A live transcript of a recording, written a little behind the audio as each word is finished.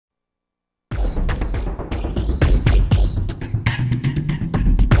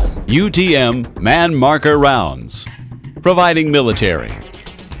UTM Man Marker Rounds, providing military,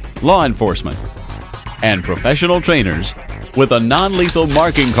 law enforcement, and professional trainers with a non-lethal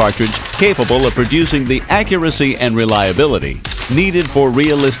marking cartridge capable of producing the accuracy and reliability needed for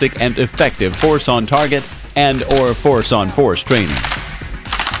realistic and effective force-on-target and/or force-on-force training.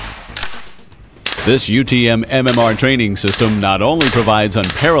 This UTM MMR training system not only provides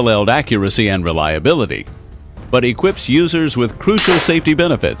unparalleled accuracy and reliability, but equips users with crucial safety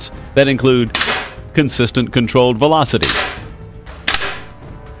benefits that include consistent controlled velocities,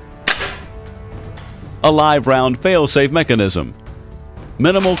 a live round fail-safe mechanism,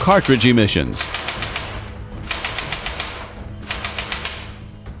 minimal cartridge emissions,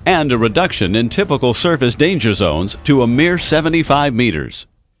 and a reduction in typical surface danger zones to a mere 75 meters.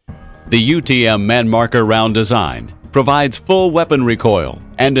 The UTM Man Marker Round design provides full weapon recoil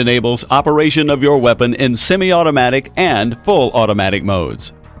and enables operation of your weapon in semi-automatic and full automatic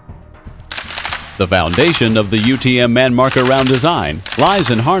modes. The foundation of the UTM Man Marker Round design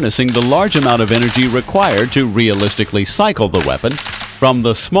lies in harnessing the large amount of energy required to realistically cycle the weapon from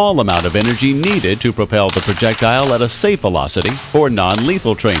the small amount of energy needed to propel the projectile at a safe velocity for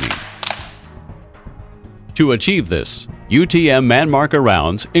non-lethal training. To achieve this, UTM Man Marker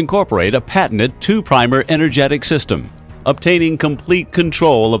Rounds incorporate a patented two-primer energetic system, obtaining complete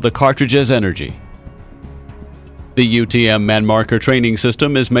control of the cartridge's energy. The UTM Man Marker training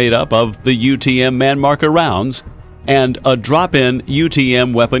system is made up of the UTM Man Marker Rounds and a drop-in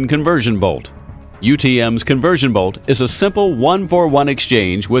UTM weapon conversion bolt. UTM's conversion bolt is a simple 1-for-1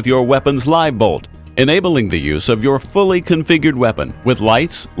 exchange with your weapon's live bolt, enabling the use of your fully configured weapon with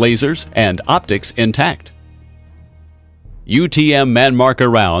lights, lasers, and optics intact. UTM Man Marker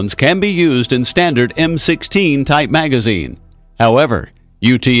Rounds can be used in standard M16 type magazine. However,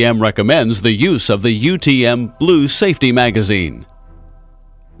 UTM recommends the use of the UTM Blue Safety Magazine.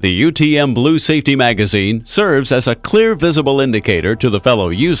 The UTM Blue Safety Magazine serves as a clear visible indicator to the fellow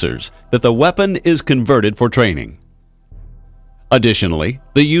users that the weapon is converted for training. Additionally,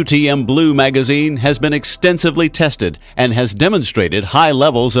 the UTM Blue Magazine has been extensively tested and has demonstrated high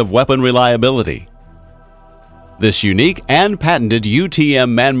levels of weapon reliability. This unique and patented UTM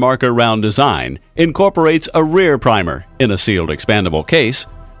Man Marker Round design incorporates a rear primer in a sealed expandable case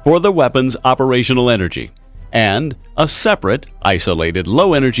for the weapon's operational energy and a separate, isolated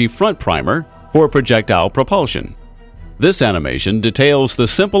low-energy front primer for projectile propulsion. This animation details the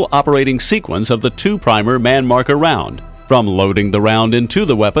simple operating sequence of the two-primer Man Marker Round, from loading the round into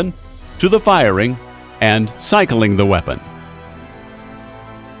the weapon to the firing and cycling the weapon.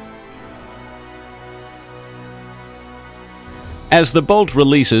 As the bolt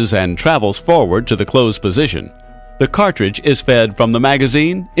releases and travels forward to the closed position, the cartridge is fed from the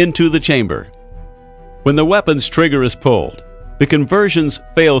magazine into the chamber. When the weapon's trigger is pulled, the conversion's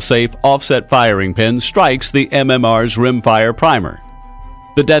fail-safe offset firing pin strikes the MMR's rimfire primer.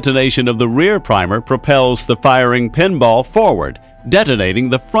 The detonation of the rear primer propels the firing pinball forward, detonating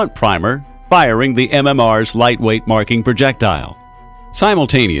the front primer, firing the MMR's lightweight marking projectile.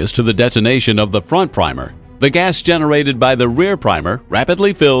 Simultaneous to the detonation of the front primer, the gas generated by the rear primer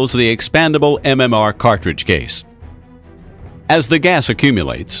rapidly fills the expandable MMR cartridge case. As the gas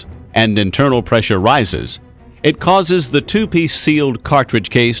accumulates and internal pressure rises, it causes the two-piece sealed cartridge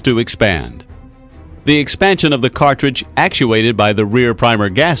case to expand. The expansion of the cartridge, actuated by the rear primer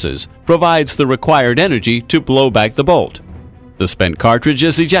gases, provides the required energy to blow back the bolt. The spent cartridge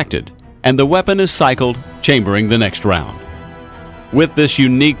is ejected, and the weapon is cycled, chambering the next round. With this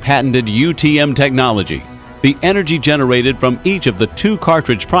unique patented UTM technology, the energy generated from each of the two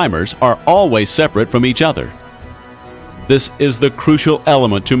cartridge primers are always separate from each other. This is the crucial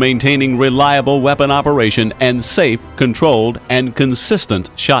element to maintaining reliable weapon operation and safe, controlled, and consistent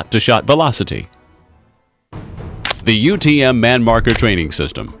shot-to-shot velocity. The UTM Man Marker training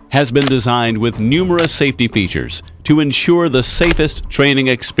system has been designed with numerous safety features to ensure the safest training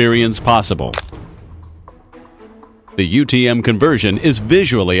experience possible. The UTM conversion is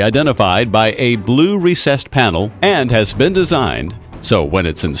visually identified by a blue recessed panel and has been designed so when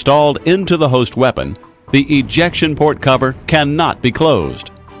it's installed into the host weapon, the ejection port cover cannot be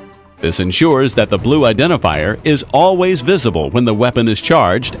closed. This ensures that the blue identifier is always visible when the weapon is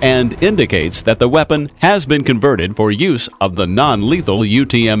charged and indicates that the weapon has been converted for use of the non-lethal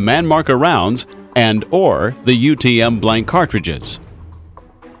UTM Man Marker Rounds and/or the UTM blank cartridges.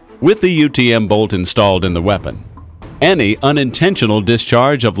 With the UTM bolt installed in the weapon, any unintentional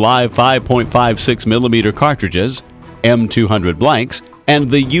discharge of live 5.56mm cartridges, M200 blanks, and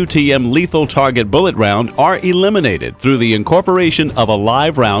the UTM lethal target bullet round are eliminated through the incorporation of a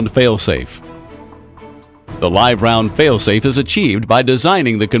live round failsafe. The live round failsafe is achieved by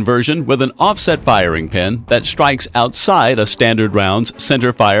designing the conversion with an offset firing pin that strikes outside a standard round's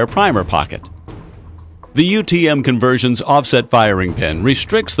center fire primer pocket. The UTM conversion's offset firing pin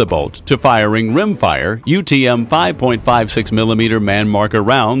restricts the bolt to firing rimfire UTM 5.56mm man marker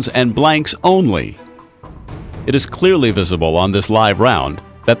rounds and blanks only. It is clearly visible on this live round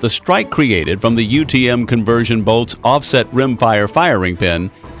that the strike created from the UTM conversion bolt's offset rimfire firing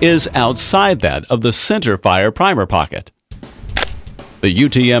pin is outside that of the center fire primer pocket. The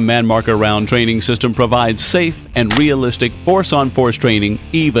UTM man marker round training system provides safe and realistic force-on-force training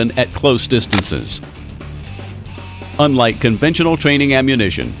even at close distances. Unlike conventional training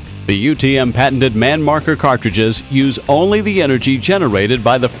ammunition, the UTM patented man marker cartridges use only the energy generated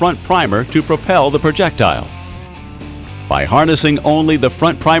by the front primer to propel the projectile. By harnessing only the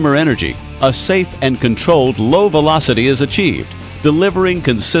front primer energy, a safe and controlled low velocity is achieved, delivering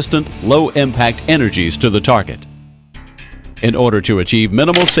consistent low-impact energies to the target. In order to achieve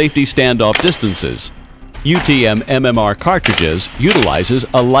minimal safety standoff distances, UTM MMR cartridges utilizes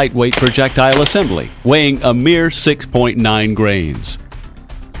a lightweight projectile assembly weighing a mere 6.9 grains.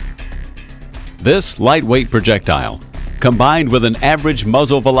 This lightweight projectile, combined with an average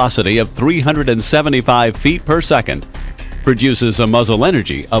muzzle velocity of 375 feet per second, produces a muzzle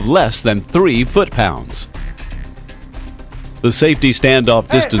energy of less than 3 foot-pounds. The safety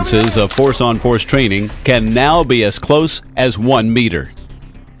standoff distances of force-on-force training can now be as close as 1 meter.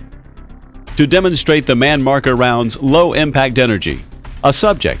 To demonstrate the man marker round's low impact energy, a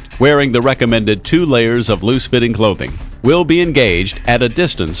subject wearing the recommended 2 layers of loose-fitting clothing will be engaged at a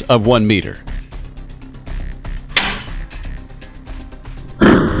distance of 1 meter.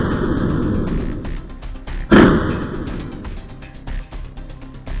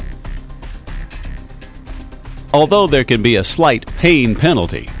 Although there can be a slight pain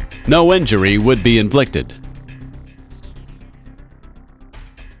penalty, no injury would be inflicted.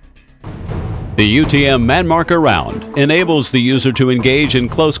 The UTM man marker round enables the user to engage in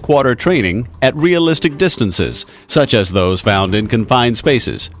close quarter training at realistic distances, such as those found in confined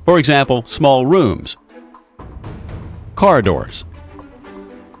spaces, for example, small rooms, corridors,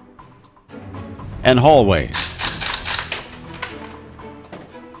 and hallways.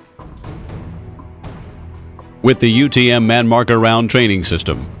 With the UTM man marker round training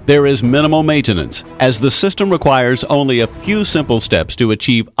system, there is minimal maintenance, as the system requires only a few simple steps to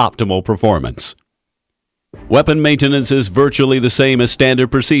achieve optimal performance. Weapon maintenance is virtually the same as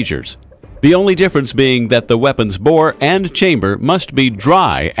standard procedures, the only difference being that the weapon's bore and chamber must be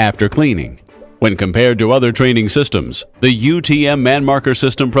dry after cleaning. When compared to other training systems, the UTM man marker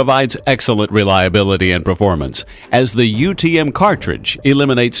system provides excellent reliability and performance, as the UTM cartridge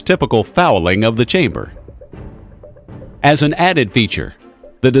eliminates typical fouling of the chamber. As an added feature,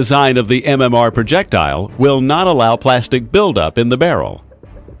 the design of the MMR projectile will not allow plastic buildup in the barrel.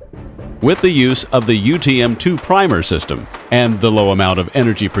 With the use of the UTM-2 primer system and the low amount of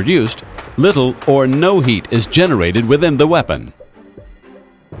energy produced, little or no heat is generated within the weapon.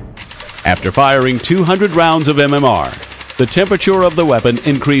 After firing 200 rounds of MMR, the temperature of the weapon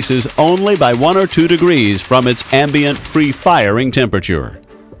increases only by 1 or 2 degrees from its ambient pre-firing temperature.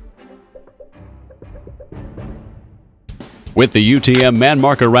 With the UTM man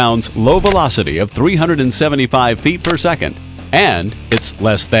marker round's low velocity of 375 feet per second and its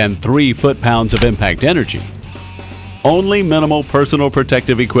less than 3 foot-pounds of impact energy, only minimal personal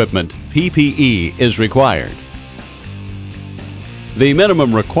protective equipment, PPE, is required. The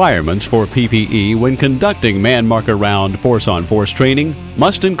minimum requirements for PPE when conducting man marker round force-on-force training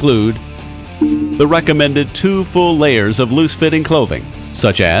must include the recommended 2 full layers of loose-fitting clothing,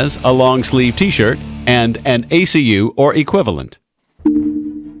 such as a long-sleeve t-shirt and an ACU or equivalent,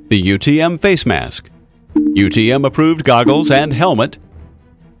 the UTM face mask, UTM-approved goggles and helmet,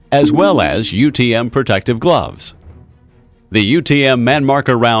 as well as UTM protective gloves. The UTM man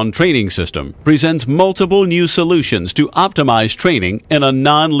marker round training system presents multiple new solutions to optimize training in a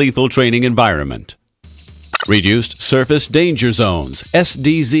non-lethal training environment. Reduced Surface Danger Zones,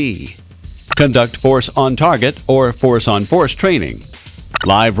 SDZ. Conduct force-on-target or force-on-force training.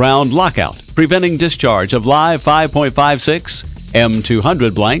 Live round lockout, preventing discharge of live 5.56,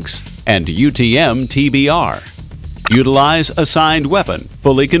 M200 blanks, and UTM TBR. Utilize assigned weapon,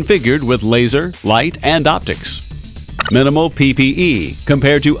 fully configured with laser, light, and optics. Minimal PPE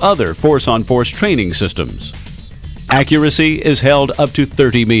compared to other force-on-force training systems. Accuracy is held up to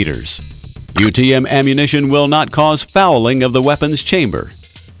 30 meters. UTM ammunition will not cause fouling of the weapon's chamber.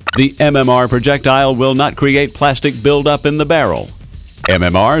 The MMR projectile will not create plastic buildup in the barrel.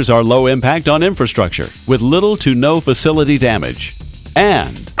 MMRs are low impact on infrastructure with little to no facility damage.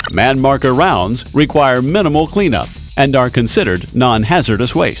 And Man marker rounds require minimal cleanup and are considered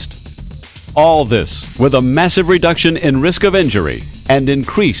non-hazardous waste. All this with a massive reduction in risk of injury and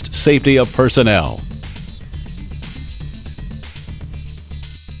increased safety of personnel.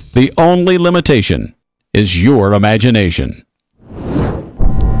 The only limitation is your imagination.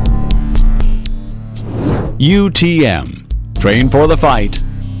 UTM. Train for the fight.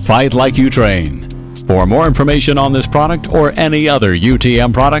 Fight like you train. For more information on this product or any other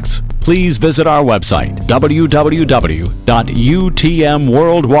UTM products, please visit our website,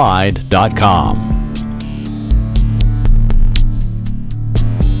 www.utmworldwide.com.